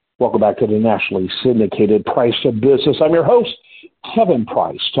Welcome back to the nationally syndicated Price of Business. I'm your host, Kevin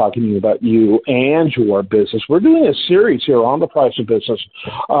Price, talking to you about you and your business. We're doing a series here on the Price of Business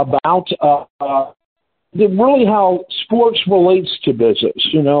about really how sports relates to business.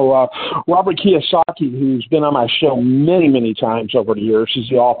 Robert Kiyosaki, who's been on my show many, many times over the years, is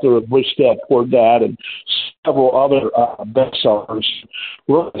the author of Rich Dad, Poor Dad, and several other bestsellers.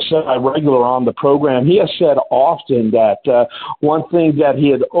 Really semi-regular on the program. He has said often that one thing that he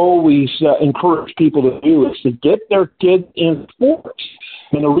had always encouraged people to do is to get their kids in sports.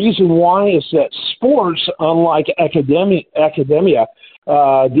 And the reason why is that sports, unlike academia,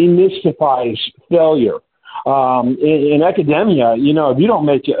 demystifies failure. In academia, if you don't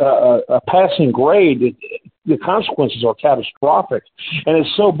make a passing grade, the consequences are catastrophic. And it's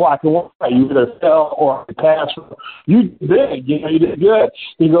so black and white. You either fail or pass. You did big, you did good.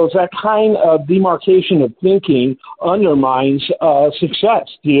 He goes, that kind of demarcation of thinking undermines success,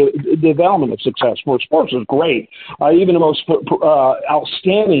 the development of success. Where sports is great. Even the most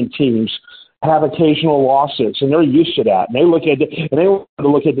outstanding teams have occasional losses, and they're used to that. And they look at it, and they want to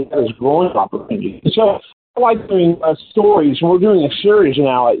look at that as growing opportunities. So I like doing stories, and we're doing a series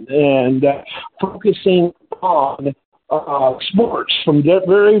now, and focusing on sports from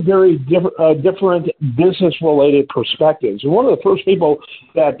very, very different business-related perspectives. And one of the first people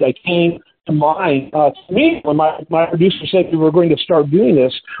that came to mind to me when my producer said we were going to start doing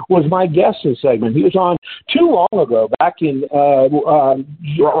this was my guest segment. He was on too long ago, back in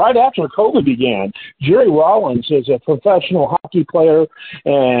right after COVID began. Jerry Rollins is a professional hockey player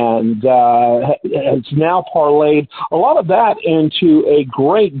and has now parlayed a lot of that into a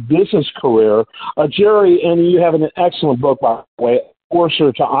great business career. Jerry, and you have an excellent book, by the way,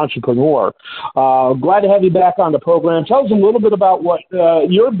 Courser to Entrepreneur. Glad to have you back on the program. Tell us a little bit about what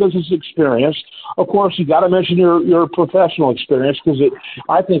your business experience. Of course, you got to mention your professional experience because it,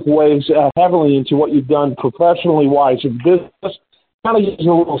 I think, weighs heavily into what you've done professionally wise in business. Kind of give us a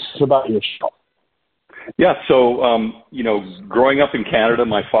little about yourself. Yeah. So, growing up in Canada,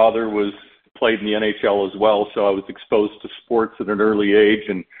 my father played in the NHL as well, so I was exposed to sports at an early age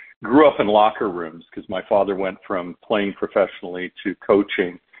and grew up in locker rooms because my father went from playing professionally to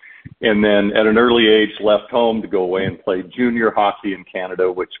coaching. And then at an early age, left home to go away and play junior hockey in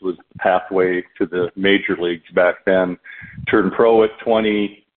Canada, which was the pathway to the major leagues back then. Turned pro at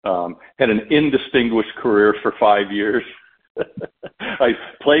 20, had an indistinguished career for 5 years. I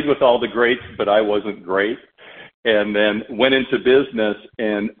played with all the greats, but I wasn't great. And then went into business,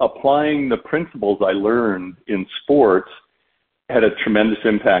 and applying the principles I learned in sports had a tremendous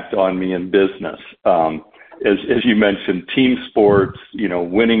impact on me in business. As you mentioned, team sports,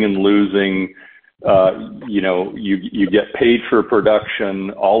 winning and losing, you get paid for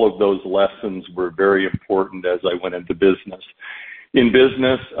production. All of those lessons were very important as I went into business. In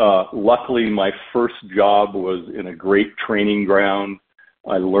business, luckily, my first job was in a great training ground.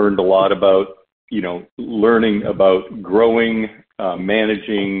 I learned a lot about, learning about growing,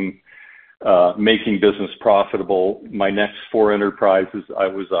 managing, making business profitable. My next 4 enterprises, I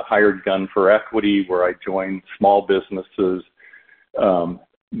was a hired gun for equity where I joined small businesses,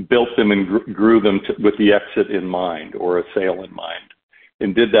 built them and grew them with the exit in mind or a sale in mind,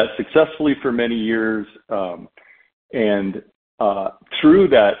 and did that successfully for many years. Through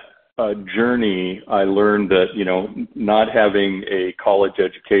that journey, I learned that, not having a college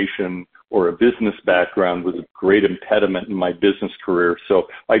education or a business background was a great impediment in my business career. So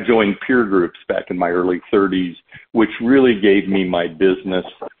I joined peer groups back in my early 30s, which really gave me my business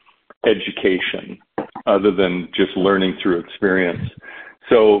education other than just learning through experience.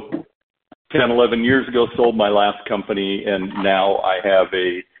 So 10, 11 years ago, sold my last company, and now I have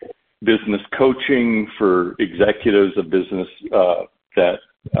a business coaching for executives of business that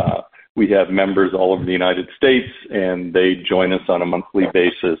we have members all over the United States, and they join us on a monthly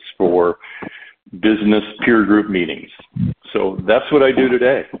basis for business peer group meetings. So that's what I do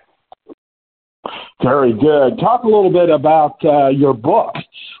today. Very good. Talk a little bit about your book,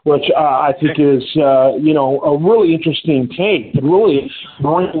 which I think is, a really interesting take. It really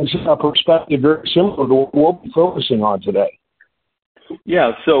brings a perspective very similar to what we'll be focusing on today.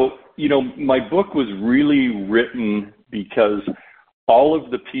 Yeah. So, my book was really written because all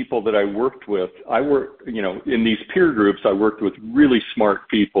of the people that I worked with, in these peer groups, I worked with really smart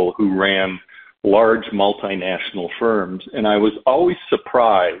people who ran large multinational firms. And I was always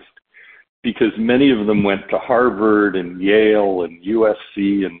surprised because many of them went to Harvard and Yale and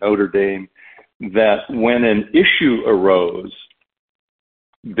USC and Notre Dame, that when an issue arose,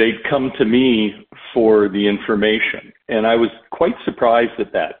 they'd come to me for the information. And I was quite surprised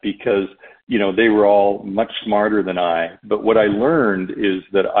at that because, they were all much smarter than I. But what I learned is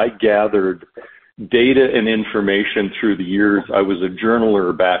that I gathered data and information through the years. I was a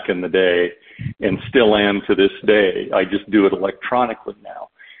journaler back in the day and still am to this day. I just do it electronically now.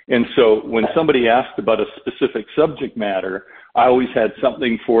 And so when somebody asked about a specific subject matter, I always had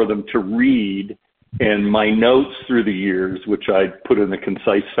something for them to read, and my notes through the years, which I put in a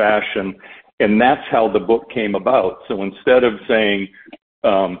concise fashion. And that's how the book came about. So instead of saying,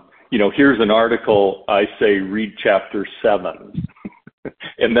 here's an article, I say, read chapter 7,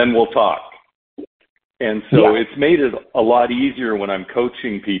 and then we'll talk. And so It's made it a lot easier when I'm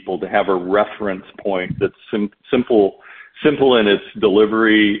coaching people to have a reference point that's simple in its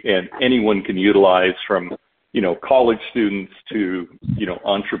delivery, and anyone can utilize, from college students to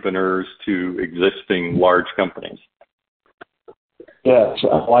entrepreneurs to existing large companies. Yes,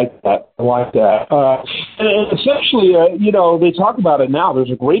 I like that. And essentially, they talk about it now.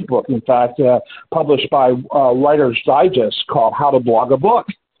 There's a great book, in fact, published by Writer's Digest, called How to Blog a Book.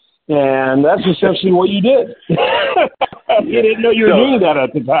 And that's essentially what you did. You didn't know you were doing that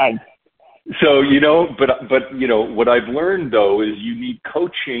at the time. So, but what I've learned, though, is you need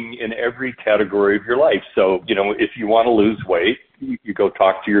coaching in every category of your life. So, if you want to lose weight, you go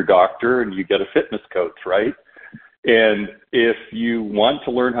talk to your doctor and you get a fitness coach, right? And if you want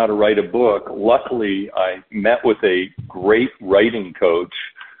to learn how to write a book, luckily I met with a great writing coach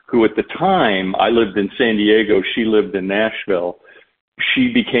who, at the time, I lived in San Diego, she lived in Nashville. She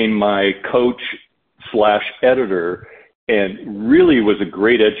became my coach/editor, and really was a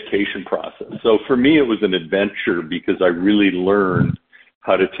great education process. So for me, it was an adventure because I really learned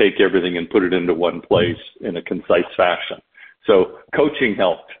how to take everything and put it into one place in a concise fashion. So coaching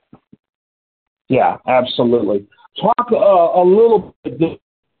helped. Yeah, absolutely. Talk a little bit,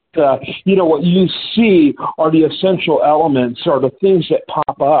 what you see are the essential elements or the things that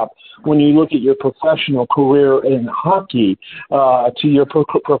pop up when you look at your professional career in hockey to your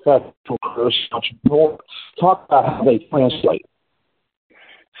professional career as an entrepreneur. Talk about how they translate.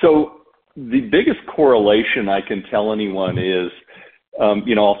 So the biggest correlation I can tell anyone is,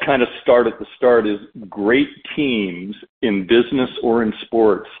 I'll kind of start at the start, is great teams in business or in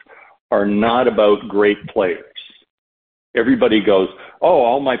sports are not about great players. Everybody goes,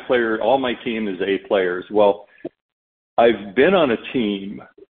 all my team is A players. Well, I've been on a team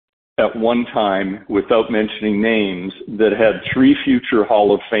at one time, without mentioning names, that had 3 future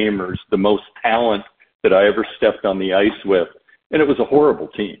Hall of Famers, the most talent that I ever stepped on the ice with, and it was a horrible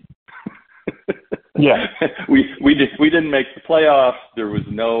team. Yeah, we didn't make the playoffs. There was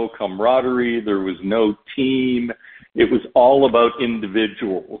no camaraderie. There was no team. It was all about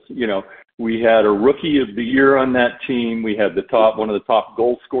individuals. We had a rookie of the year on that team. We had one of the top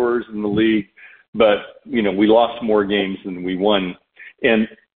goal scorers in the league, but we lost more games than we won. And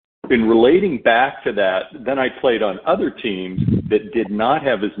in relating back to that, then I played on other teams that did not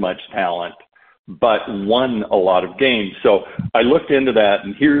have as much talent, but won a lot of games. So I looked into that,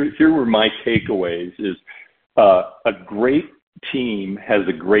 and here were my takeaways: is a great team has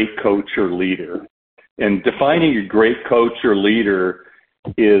a great coach or leader, and defining a great coach or leader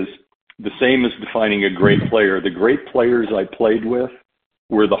is the same as defining a great player. The great players I played with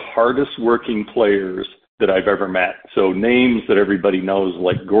were the hardest working players that I've ever met. So names that everybody knows,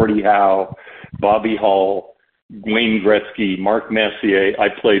 like Gordie Howe, Bobby Hull, Wayne Gretzky, Mark Messier. I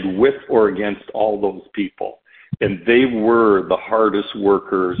played with or against all those people, and they were the hardest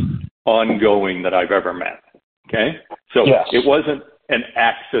workers ongoing that I've ever met. Okay? So yes. It wasn't an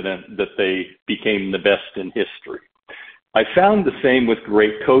accident that they became the best in history. I found the same with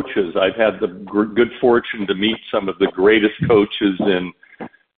great coaches. I've had the good fortune to meet some of the greatest coaches in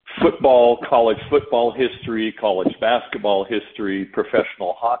football, college football history, college basketball history,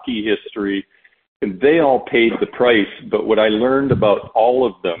 professional hockey history, and they all paid the price. But what I learned about all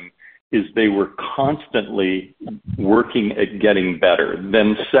of them is they were constantly working at getting better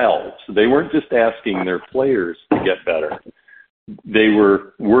themselves. They weren't just asking their players to get better. They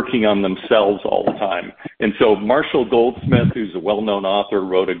were working on themselves all the time. And so Marshall Goldsmith, who's a well-known author,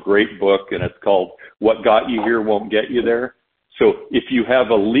 wrote a great book, and it's called What Got You Here Won't Get You There. So if you have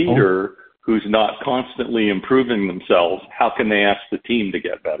a leader who's not constantly improving themselves, how can they ask the team to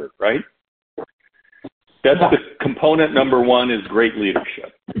get better, right? That's the component number one, is great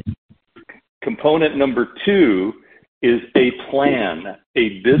leadership. Component number 2 is a plan,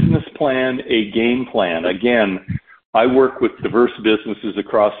 a business plan, a game plan. Again, I work with diverse businesses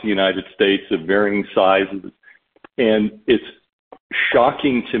across the United States of varying sizes, and it's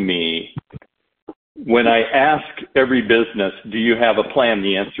shocking to me when I ask every business, do you have a plan?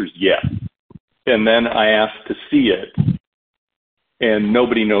 The answer is yes. And then I ask to see it, and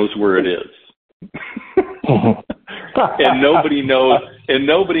nobody knows where it is. and nobody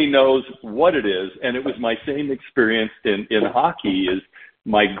knows what it is. And it was my same experience in hockey. Is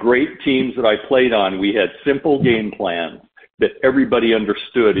my great teams that I played on, we had simple game plans that everybody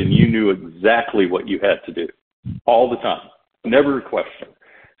understood, and you knew exactly what you had to do all the time, never a question.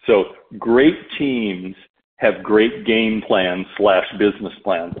 So great teams have great game plans / business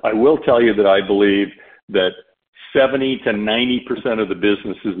plans. I will tell you that I believe that 70 to 90% of the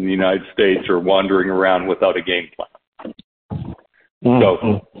businesses in the United States are wandering around without a game plan. So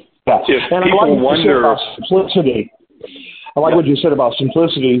if people wonder, simplicity. I like what you said about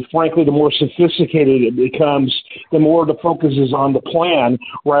simplicity. Frankly, the more sophisticated it becomes, the more the focus is on the plan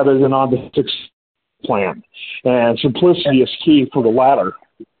rather than on the success plan. And simplicity is key for the latter.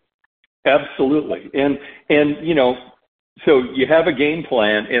 Absolutely. And so you have a game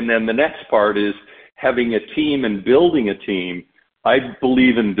plan, and then the next part is having a team and building a team. I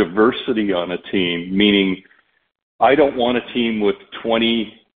believe in diversity on a team, meaning I don't want a team with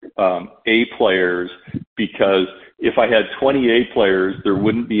 20 A players, because if I had 20 A players, there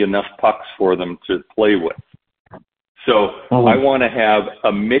wouldn't be enough pucks for them to play with. So I want to have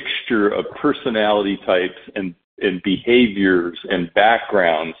a mixture of personality types and behaviors and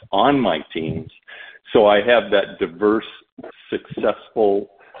backgrounds on my teams. So I have that diverse, successful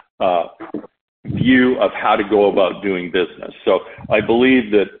view of how to go about doing business. So I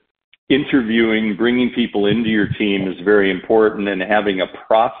believe that interviewing, bringing people into your team is very important, and having a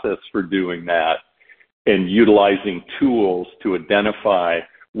process for doing that and utilizing tools to identify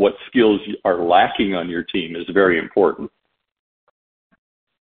what skills are lacking on your team is very important.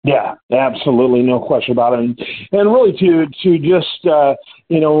 Yeah, absolutely, no question about it. And really to just,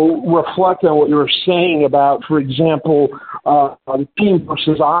 reflect on what you were saying about, for example, team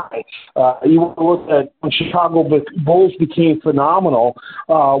versus I. You want to look at when Chicago Bulls became phenomenal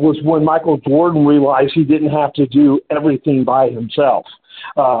was when Michael Jordan realized he didn't have to do everything by himself.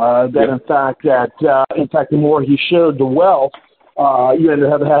 In fact, the more he showed the wealth, you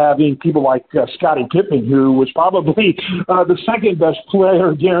ended up having people like Scottie Pippen, who was probably the second best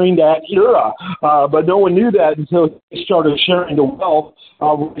player during that era. But no one knew that until he started sharing the wealth,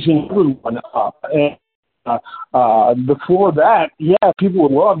 raising everyone up. And before that, people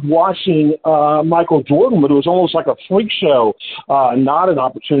loved watching Michael Jordan, but it was almost like a freak show, not an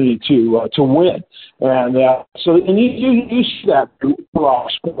opportunity to win. And you see that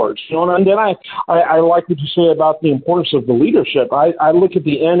throughout sports, And then I like what you say about the importance of the leadership. I look at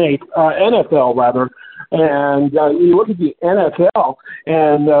the NFL rather. And you look at the NFL,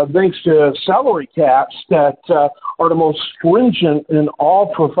 and thanks to salary caps that are the most stringent in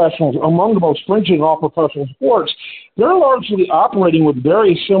all professionals, among the most stringent in all professional sports, they're largely operating with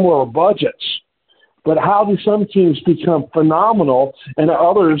very similar budgets. But how do some teams become phenomenal and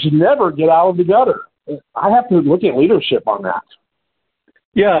others never get out of the gutter? I have to look at leadership on that.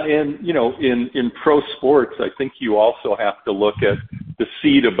 Yeah, and, in pro sports, I think you also have to look at the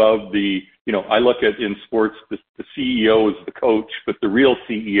seat above the, I look at in sports, the CEO is the coach, but the real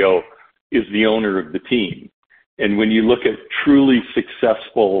CEO is the owner of the team. And when you look at truly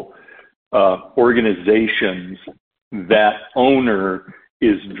successful organizations, that owner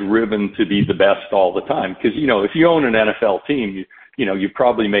is driven to be the best all the time. Because, if you own an NFL team, you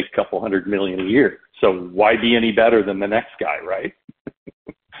probably make a couple $100 million a year. So why be any better than the next guy, right?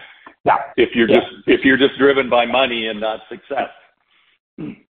 Yeah. If you're just driven by money and not success.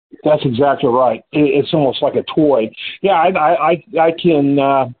 That's exactly right. It's almost like a toy. Yeah, I can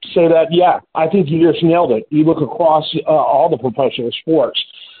say that. Yeah, I think you just nailed it. You look across all the professional sports,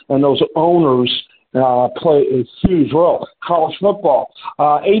 and those owners play a huge role. College football,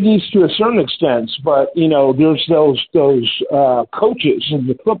 ADs to a certain extent, but there's those coaches in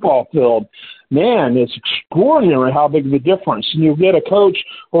the football field. Man, it's extraordinary how big of a difference. And you get a coach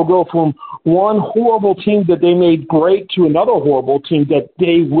who'll go from one horrible team that they made great to another horrible team that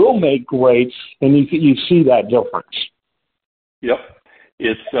they will make great, and you see that difference. Yep.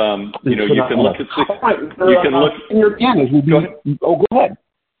 It's, you can look at you can look. Go ahead. Oh, go ahead.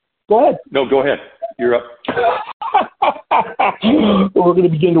 Go ahead. No, go ahead. You're up. We're going to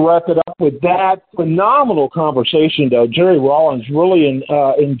begin to wrap it up with that phenomenal conversation, though. Jerry Rollins, really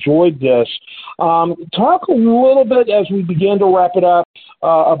enjoyed this. Talk a little bit as we begin to wrap it up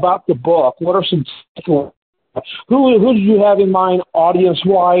about the book. What are some who did you have in mind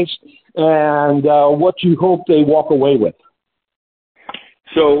audience-wise, and what you hope they walk away with?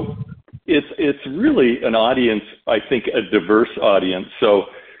 So it's really an audience, I think, a diverse audience. So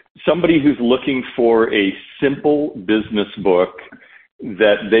somebody who's looking for a simple business book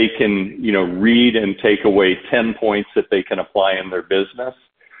that they can, read and take away 10 points that they can apply in their business.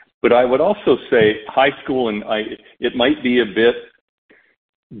 But I would also say high school, it might be a bit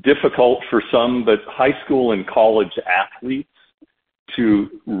difficult for some, but high school and college athletes to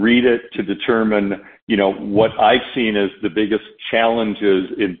read it to determine, what I've seen as the biggest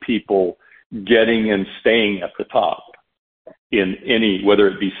challenges in people getting and staying at the top in any, whether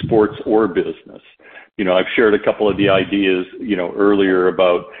it be sports or business. I've shared a couple of the ideas, earlier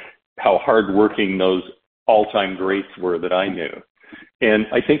about how hardworking those all-time greats were that I knew. And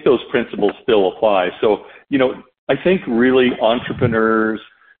I think those principles still apply. So, I think really entrepreneurs,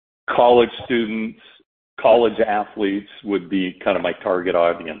 college students, college athletes would be kind of my target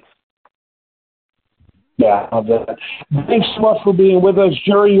audience. Yeah. Thanks so much for being with us.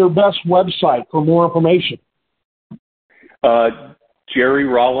 Jerry, your best website for more information.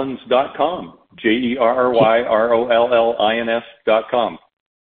 JerryRollins.com. JerryRollins.com.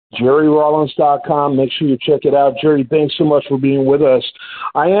 JerryRollins.com. Make sure you check it out. Jerry, thanks so much for being with us.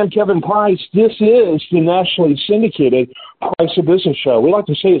 I am Kevin Price. This is the nationally syndicated Price of Business Show. We like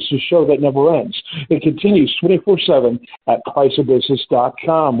to say it's a show that never ends. It continues 24/7 at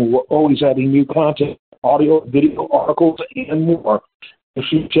priceofbusiness.com. We're always adding new content, audio, video, articles, and more. Make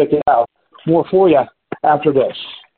sure you check it out. More for you after this.